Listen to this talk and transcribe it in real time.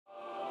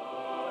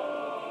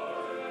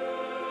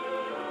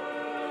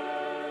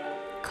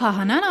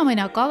Քահանան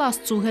ամենակալ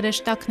Աստծու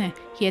հրեշտակն է,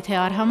 եթե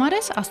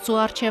արհամարես Աստծու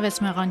առջև ես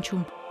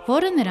մեղանչում,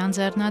 որը նրան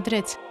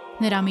ձեռնադրեց։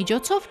 Նրա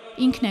միջոցով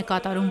ինքն է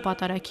կատարում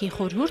պատարագի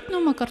խորհուրդն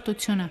ու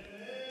մկրտությունը,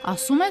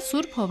 ասում է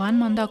Սուրբ Հովան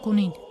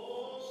Մանդակունին։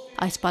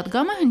 Այս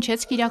պատգամը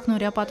հնչեց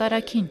կիրակնօրյա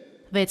պատարագին,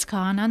 6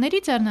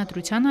 քահանաների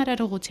ձեռնադրության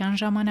արարողության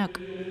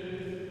ժամանակ։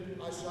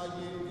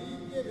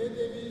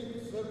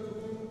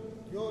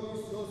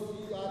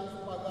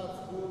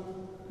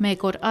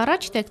 Մեկ օր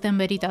առաջ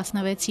դեկտեմբերի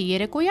 16-ի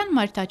երեկոյան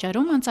Մայր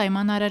տաճարում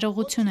ընծայման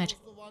արարողություն էր։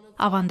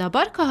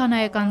 Ավանդաբար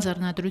քահանայական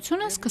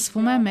ձեռնադրությունը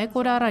սկսվում է մեկ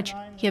օր առաջ,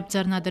 երբ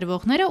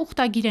ձեռնադրվողները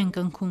ուխտագիր են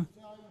կնքում։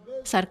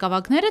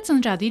 Սարկավագները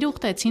ծննդադիր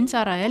ուխտեցին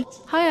ծառայել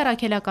հայ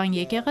առաքելական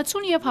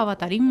եկեղեցուն և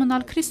հավատարիմ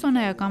մնալ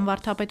քրիստոնեական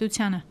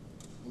վարդապետությանը։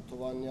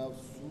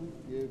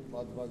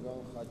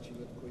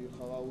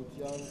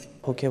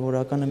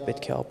 Հոգևորականը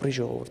պետք է ապրի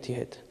ժողովրդի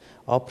հետ,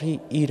 ապրի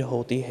իր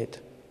հոտի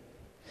հետ։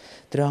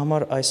 Դրա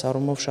համար այս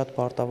առումով շատ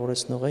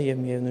պարտավորեցնող է և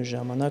միևնույն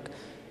ժամանակ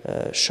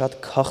շատ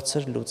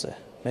քաղցր լուծ է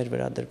մեր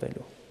վրա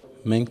դրվելու։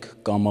 Մենք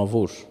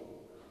կամավոր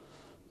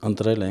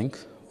ընտրել ենք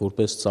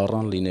որպես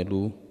ծառան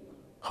լինելու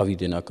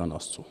հավիտենական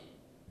Աստծու,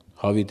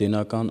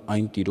 հավիտենական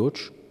այն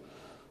Տիրոջ,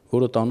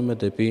 որը տանում է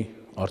դեպի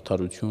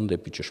արդարություն,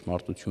 դեպի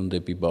ճշմարտություն,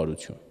 դեպի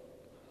բարություն։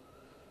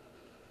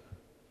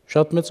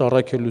 Շատ մեծ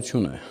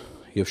առաքելություն է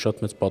և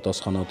շատ մեծ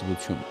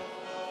պատասխանատվություն։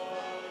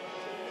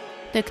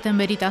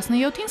 Դեկտեմբերի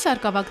 17-ին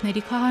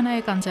սարկավագների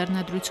քահանայական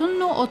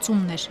ձեռնադրությունն ու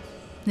օծումն էր։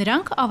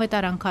 Նրանք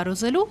ավետարան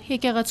քարոզելու,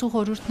 եկեղեցու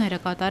խորհուրդները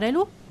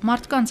կատարելու,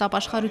 մարդկանց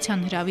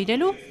ապաշխարության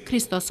հրավիրելու,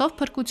 Քրիստոսով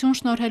փրկություն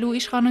շնորհելու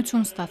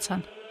իշխանություն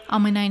ստացան։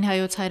 Ամենայն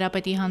հայոց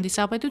հայրապետի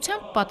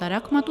հանդիսապետությամբ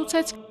պատարագ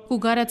մատուցեց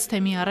Գուգարաց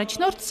թեմի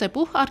առաջնորդ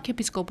Սեպուհ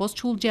arczepiskopos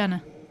Չուլջյանը։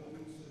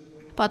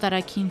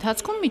 Պատարագի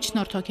ընթացքում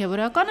միջնորդ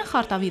հոգևորականը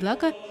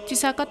Խարտավիլակը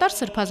ծիսակատար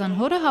սրբազան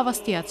հորը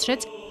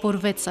հավաստիացրեց,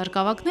 որ 6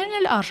 սարկավագներն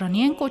էլ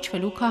արժանի են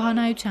կոչվելու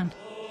քահանայության։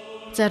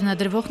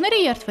 Ձեռնադրվողները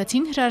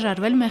երդվեցին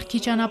հրաժարվել մեղքի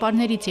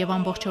ճանապարհներից և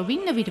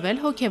ամբողջովին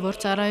նվիրվել հոգևոր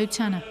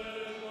ծառայությանը։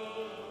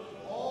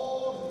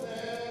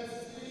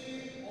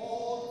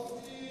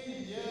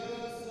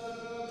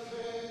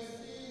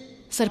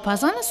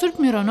 Սրբազանը Սուրբ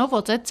Միրոնով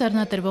օծեց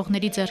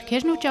ձեռնադրվողների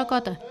ձեռքերն ու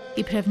ճակատը,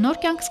 իբրև նոր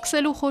կյանք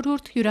սկսելու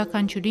խորհուրդ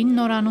յուրաքանչյուրին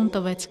նոր անուն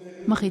տվեց՝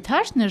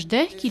 Մխիթար,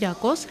 Նժդեհ,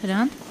 Կիրակոս,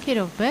 Հրանտ,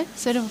 Քերովբե,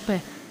 Սերովբե։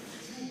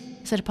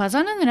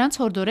 Սրբազանը նրանց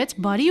հորդորեց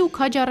բարի ու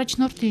քաջ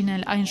առաջնորդ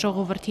լինել այն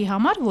ժողովրդի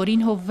համար,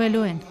 որին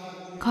հովվելու են։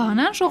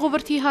 Քահանան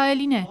ժողովրդի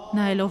հայելին է,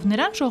 նայելով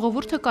նրան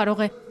ժողովուրդը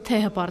կարող է թե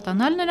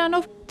հպարտանալ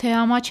նրանով, թե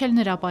ամաչել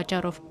նրա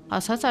պատճառով,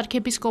 ասաց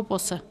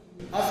arczepiskopos-ը։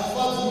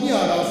 Աստված մի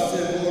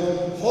արասցե, որ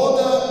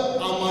հոդը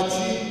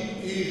ամաչի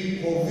իր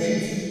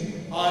հովից,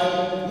 այլ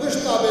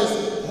մշտապես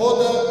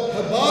հոդը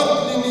հբարտ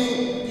լինի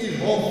իր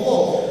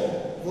հովով,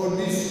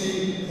 որպեսզի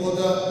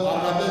հոդը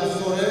առավել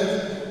զորեր,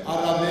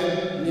 առավել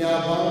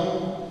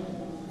միաբան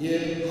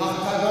և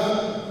հաղթական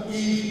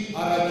իր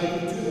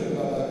առաքելությունը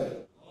կատարել։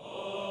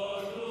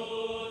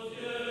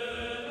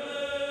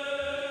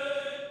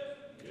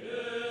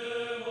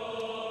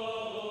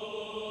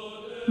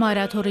 Մայր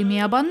Աթոռի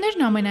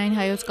միաբաններն ամենայն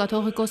հայոց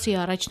կաթողիկոսի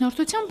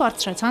առաջնորդությամբ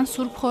բարձրացան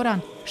Սուրբ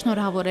Խորան,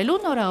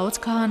 շնորհավորելու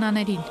նորաոց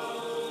քահանաներին։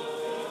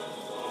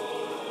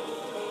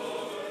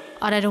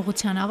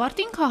 Արարողության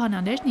ավարտին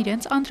քահանաներն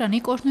իրենց անդրանի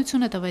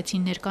օրհնությունը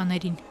տվեցին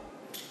ներկաներին։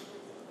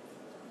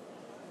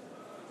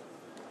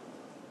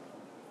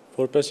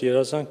 Որպես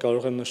երազանք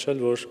կարող եմ նշել,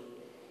 որ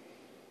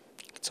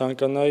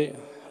ցանկանայի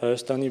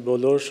Հայաստանի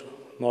բոլոր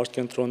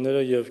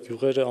մարզկենտրոնները և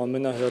գյուղերը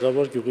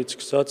ամենահեռավոր գյուղից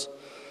սկսած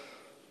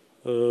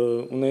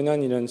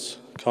ունենան իրենց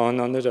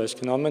քահանաները,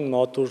 այսինքն ամեն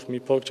մատուր մի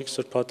փոքրիկ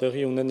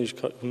սրբատեղի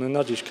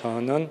ունենար իր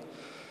քահանան,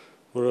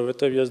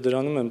 որովհետև ես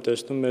դրանում եմ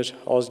տեսնում մեր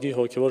ազգի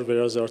հոգևոր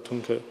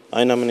վերազարթունքը։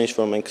 Այն ամենը, ինչ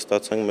որ մենք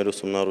ստացանք մեր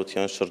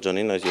ուսումնառության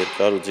շրջանին, այս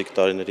երկար ու ձիգ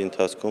տարիների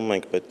ընթացքում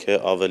մենք պետք է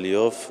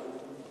ավելիով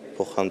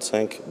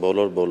փոխանցենք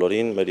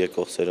բոլորին, մեր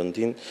եկող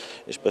սերնդին,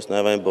 ինչպես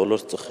նաև այն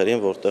բոլոր ծխերին,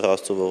 որտեղ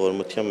Աստծո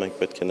ողորմությամբ մենք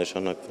պետք է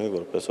նշանակվենք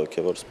որպես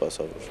հոգևոր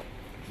սպասավոր։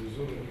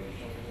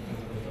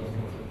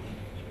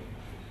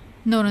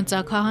 Նորընծա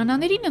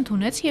քահանաներին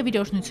ընդունեց և իր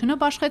օրհնությունը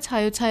բաշխեց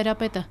հայոց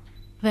հայրապետը։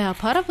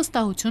 Վեհափառը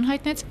վստահություն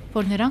հայտնեց,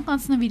 որ նրանք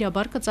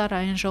անձնվիրաբար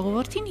կծառայեն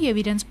ժողովրդին և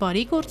իրենց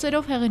բարի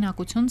գործերով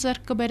հեղինակություն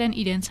ձեռք կբերեն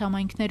իրենց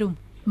համայնքներում։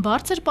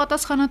 Բարձր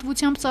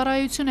պատասխանատվությամբ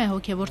ծառայություն է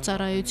հոգևոր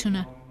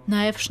ծառայությունը,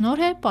 նաև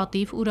շնորհ է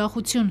պատիվ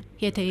ուրախություն,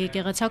 եթե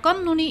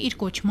եկեղեցականն ունի իր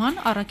կոչման,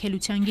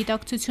 առաքելության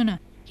գիտակցությունը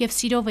և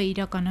սիրով է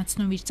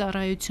իրականացնում իր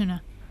ծառայությունը,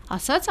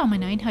 ասաց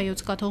ամենայն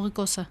հայոց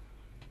կաթողիկոսը։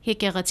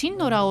 Եկեղեցին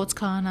նորաոց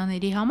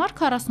քահանաների համար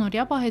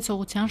 40-օրյա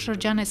պահեցողության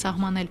շրջան է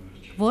սահմանել,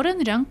 որը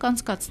նրանք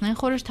կանցկացնեն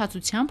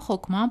խորհրդածությամբ,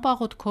 խոքմամբ,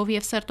 աղոթքով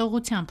և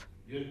սերտողությամբ։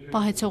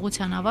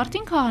 Պահեցողության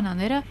ավարտին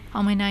քահանաները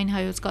ամենայն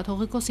հայոց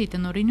կաթողիկոսի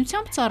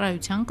տնօրինությամբ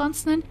ծառայության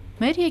կանցնեն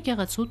մեր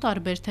եկեղեցու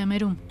տարբեր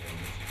թեմերում։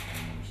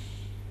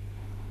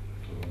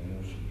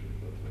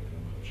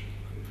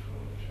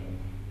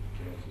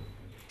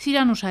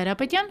 Սիրանուշ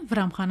Հայրապետյան,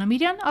 Վրամ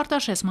Խանամիրյան,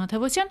 Արտաշես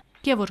Մաթևոսյան,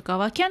 Գևորգ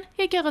Ավագյան,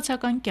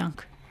 Եկեղեցական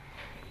կյանք։